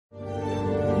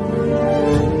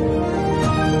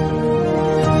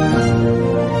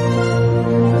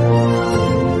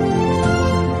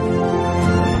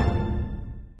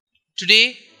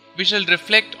we shall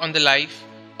reflect on the life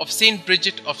of St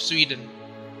Bridget of Sweden.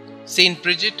 St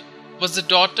Bridget was the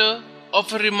daughter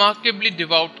of a remarkably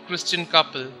devout Christian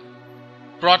couple.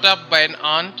 Brought up by an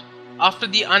aunt after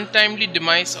the untimely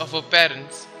demise of her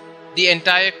parents, the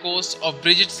entire course of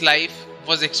Bridget's life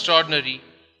was extraordinary.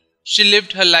 She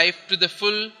lived her life to the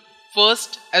full,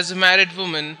 first as a married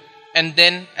woman and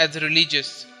then as a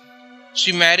religious.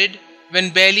 She married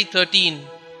when barely 13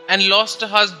 and lost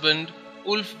her husband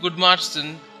Ulf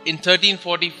Gudmarsson in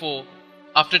 1344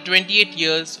 after 28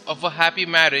 years of a happy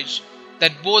marriage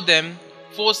that bore them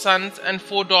 4 sons and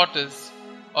 4 daughters,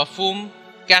 of whom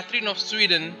Catherine of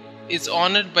Sweden is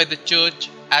honored by the Church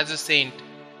as a saint.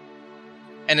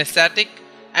 An ascetic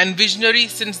and visionary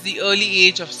since the early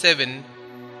age of 7,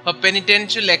 her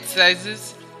penitential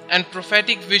exercises and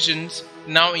prophetic visions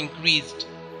now increased,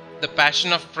 the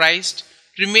Passion of Christ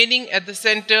remaining at the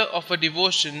center of her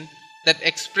devotion that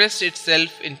expressed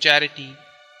itself in charity.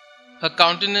 Her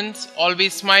countenance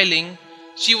always smiling,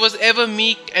 she was ever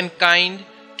meek and kind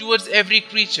towards every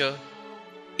creature.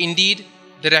 Indeed,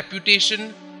 the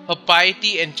reputation her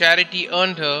piety and charity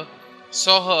earned her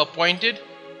saw her appointed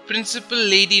principal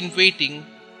lady-in-waiting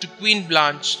to Queen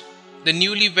Blanche, the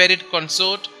newly wedded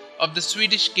consort of the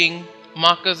Swedish king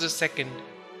Marcus II.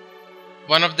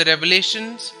 One of the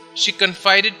revelations she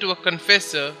confided to a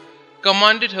confessor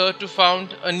commanded her to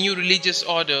found a new religious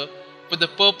order for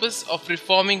the purpose of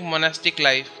reforming monastic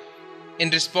life. In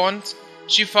response,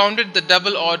 she founded the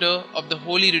Double Order of the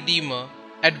Holy Redeemer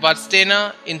at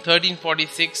Vadstena in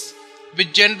 1346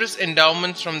 with generous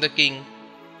endowments from the king.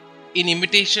 In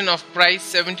imitation of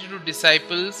Christ's 72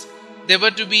 disciples, there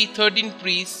were to be 13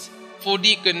 priests, 4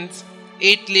 deacons,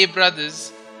 8 lay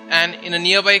brothers, and in a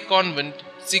nearby convent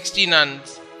 60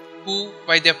 nuns, who,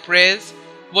 by their prayers,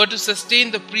 were to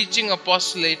sustain the preaching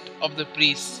apostolate of the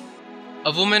priests.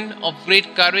 A woman of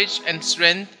great courage and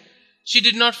strength, she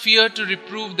did not fear to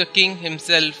reprove the king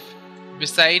himself,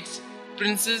 besides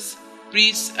princes,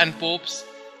 priests, and popes,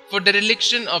 for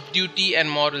dereliction of duty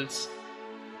and morals.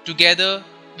 Together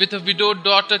with her widowed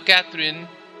daughter Catherine,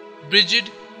 Bridget,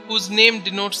 whose name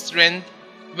denotes strength,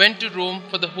 went to Rome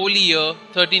for the holy year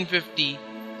 1350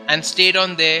 and stayed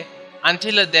on there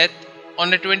until her death on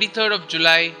the 23rd of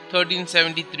July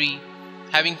 1373,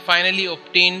 having finally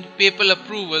obtained papal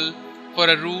approval for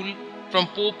a rule from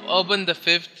Pope Urban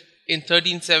V in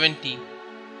 1370.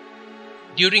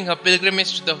 During her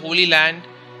pilgrimage to the Holy Land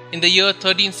in the year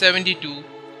 1372,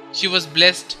 she was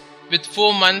blessed with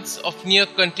 4 months of near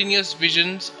continuous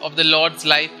visions of the Lord's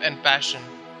life and passion.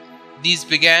 These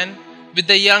began with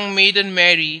the young maiden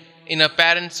Mary in her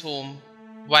parents' home,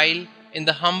 while in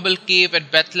the humble cave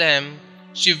at Bethlehem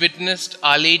she witnessed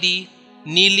Our Lady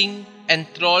kneeling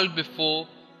enthralled before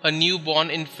her newborn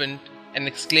infant and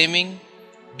exclaiming,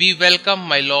 "Be welcome,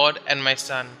 my Lord and my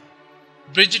Son."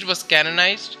 Bridget was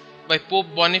canonized by Pope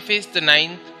Boniface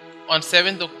IX on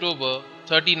 7th October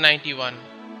 1391.